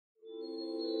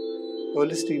or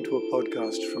listening to a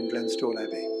podcast from Glenstone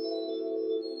Abbey.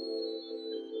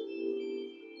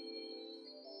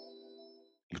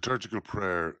 Liturgical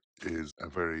prayer is a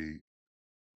very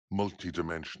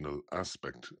multidimensional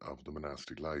aspect of the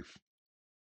monastic life.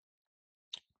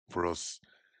 For us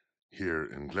here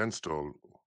in Glenstone,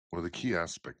 one of the key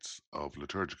aspects of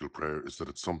liturgical prayer is that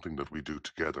it's something that we do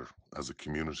together as a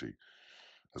community,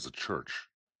 as a church.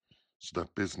 So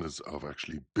that business of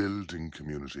actually building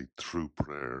community through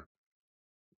prayer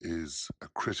is a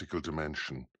critical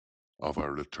dimension of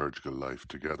our liturgical life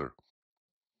together.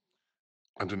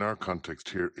 And in our context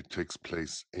here, it takes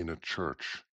place in a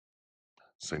church.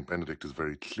 St. Benedict is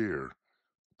very clear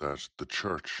that the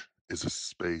church is a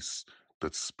space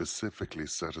that's specifically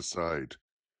set aside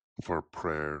for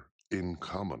prayer in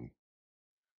common.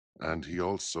 And he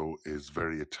also is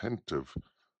very attentive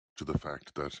to the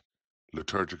fact that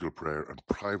liturgical prayer and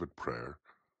private prayer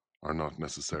are not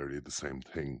necessarily the same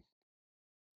thing.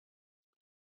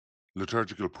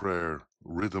 Liturgical prayer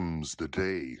rhythms the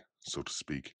day, so to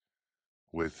speak,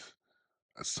 with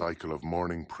a cycle of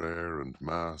morning prayer and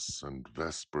mass and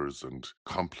vespers and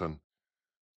compline.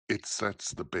 It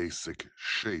sets the basic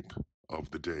shape of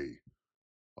the day,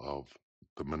 of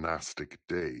the monastic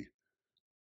day.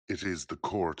 It is the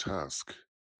core task,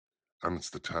 and it's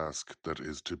the task that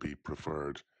is to be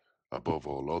preferred above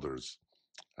all others,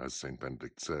 as St.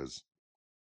 Benedict says.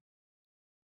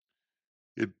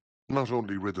 It not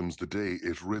only rhythms the day,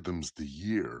 it rhythms the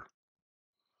year,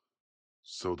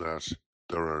 so that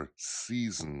there are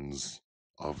seasons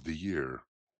of the year.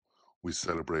 We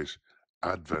celebrate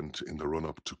Advent in the run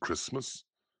up to Christmas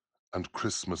and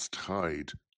Christmas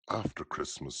tide after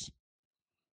Christmas.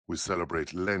 We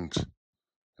celebrate Lent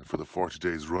for the 40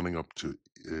 days running up to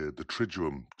the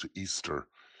Triduum, to Easter.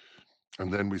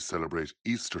 And then we celebrate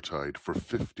Eastertide for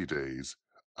 50 days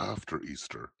after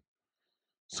Easter.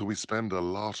 So we spend a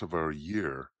lot of our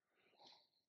year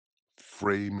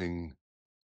framing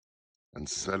and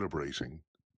celebrating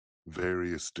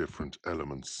various different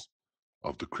elements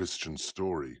of the Christian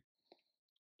story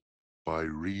by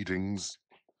readings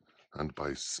and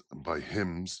by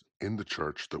hymns in the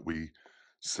church that we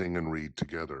sing and read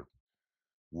together.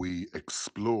 We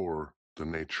explore the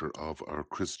nature of our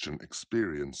Christian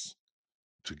experience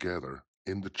together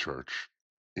in the church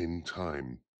in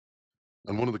time.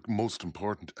 And one of the most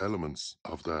important elements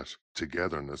of that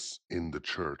togetherness in the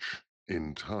church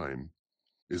in time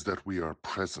is that we are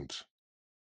present.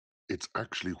 It's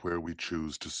actually where we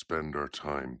choose to spend our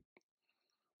time.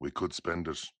 We could spend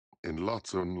it in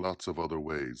lots and lots of other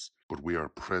ways, but we are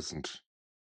present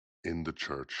in the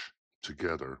church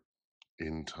together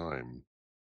in time.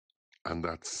 And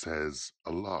that says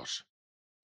a lot.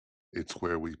 It's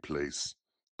where we place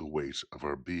the weight of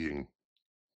our being.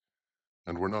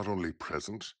 And we're not only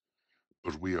present,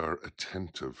 but we are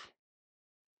attentive.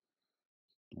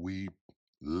 We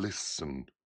listen,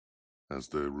 as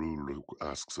the rule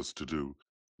asks us to do.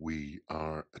 We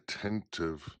are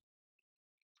attentive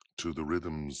to the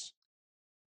rhythms,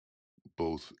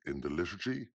 both in the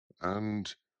liturgy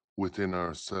and within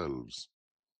ourselves.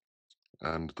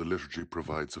 And the liturgy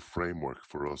provides a framework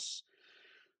for us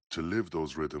to live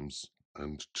those rhythms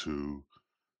and to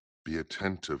be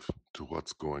attentive to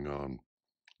what's going on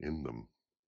in them.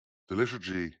 The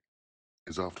liturgy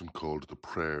is often called the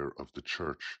prayer of the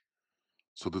church.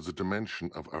 So there's a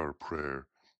dimension of our prayer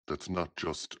that's not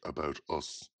just about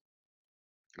us,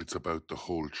 it's about the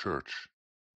whole church.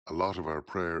 A lot of our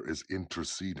prayer is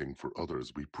interceding for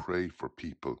others. We pray for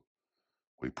people.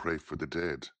 We pray for the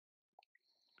dead.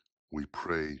 We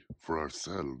pray for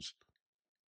ourselves.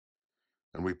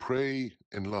 And we pray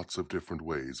in lots of different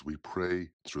ways. We pray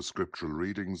through scriptural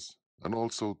readings and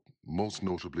also, most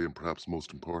notably and perhaps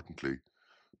most importantly,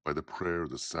 by the prayer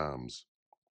of the Psalms.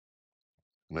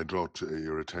 And I draw to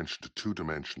your attention to two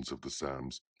dimensions of the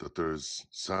Psalms, that there's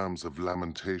Psalms of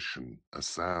lamentation, a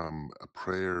psalm, a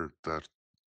prayer that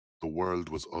the world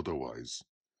was otherwise,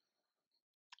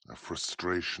 a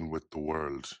frustration with the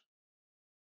world,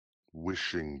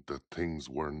 wishing that things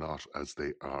were not as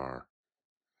they are.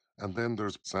 And then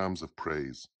there's Psalms of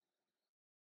praise.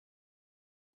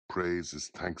 Praise is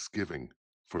thanksgiving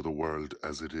for the world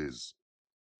as it is.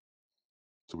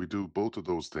 So we do both of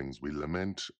those things. We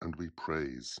lament and we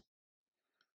praise.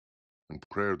 And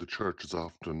prayer of the church is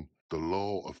often the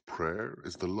law of prayer,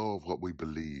 is the law of what we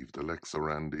believe. The lex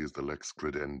orandi is the lex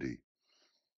credendi.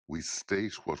 We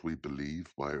state what we believe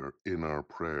in our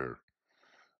prayer.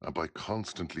 And by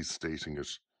constantly stating it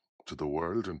to the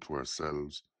world and to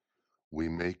ourselves, we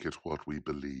make it what we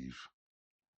believe.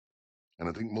 And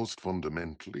I think most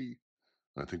fundamentally,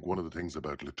 I think one of the things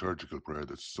about liturgical prayer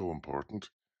that's so important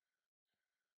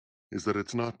is that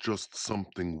it's not just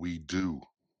something we do.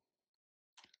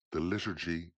 The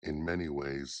liturgy, in many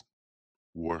ways,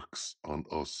 works on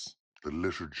us. The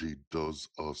liturgy does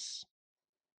us,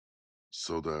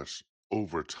 so that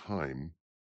over time,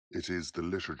 it is the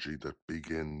liturgy that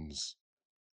begins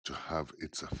to have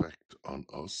its effect on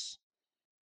us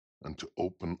and to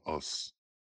open us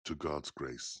to God's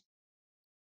grace.